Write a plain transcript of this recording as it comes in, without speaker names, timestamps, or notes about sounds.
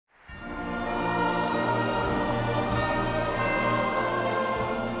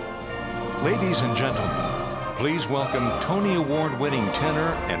Ladies and gentlemen, please welcome Tony Award-winning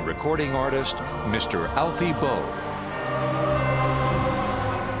tenor and recording artist, Mr. Alfie Boe.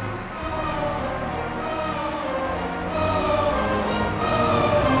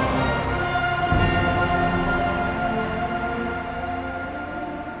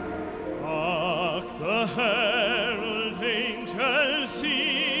 Hark, the herald angels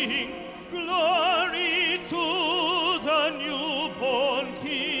sing, glory to the newborn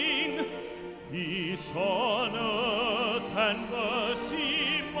King. Peace on earth and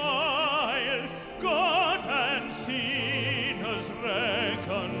mercy mild, God and sinners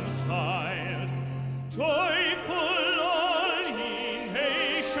reconciled. Joyful all ye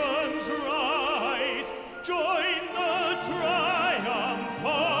nations rise, join the triumph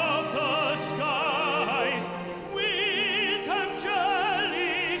of the skies. With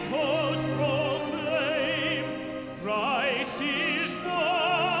angelic hosts proclaim, Christ is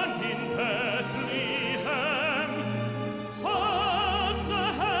born in Bethlehem. Hark, the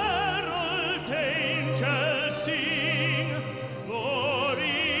herald angels sing,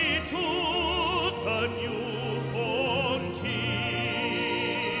 glory to the newborn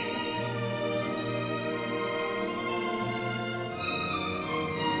King.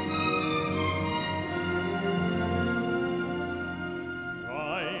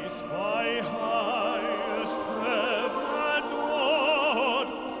 Christ